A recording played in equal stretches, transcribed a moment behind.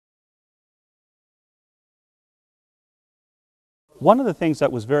One of the things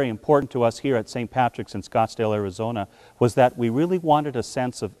that was very important to us here at St. Patrick's in Scottsdale, Arizona, was that we really wanted a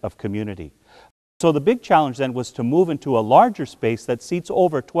sense of community. So the big challenge then was to move into a larger space that seats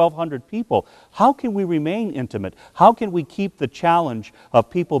over 1,200 people. How can we remain intimate? How can we keep the challenge of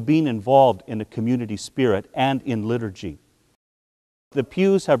people being involved in a community spirit and in liturgy? The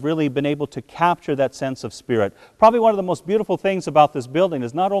Pews have really been able to capture that sense of spirit. Probably one of the most beautiful things about this building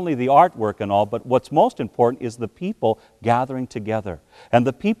is not only the artwork and all, but what's most important is the people gathering together and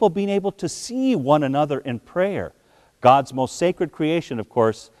the people being able to see one another in prayer. God's most sacred creation, of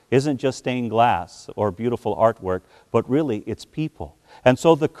course, isn't just stained glass or beautiful artwork, but really it's people. And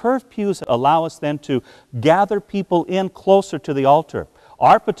so the curved pews allow us then to gather people in closer to the altar.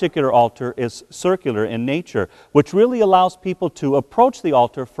 Our particular altar is circular in nature, which really allows people to approach the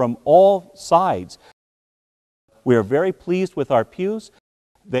altar from all sides. We are very pleased with our pews.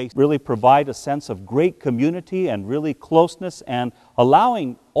 They really provide a sense of great community and really closeness, and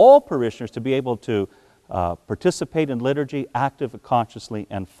allowing all parishioners to be able to participate in liturgy, active, consciously,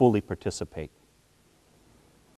 and fully participate.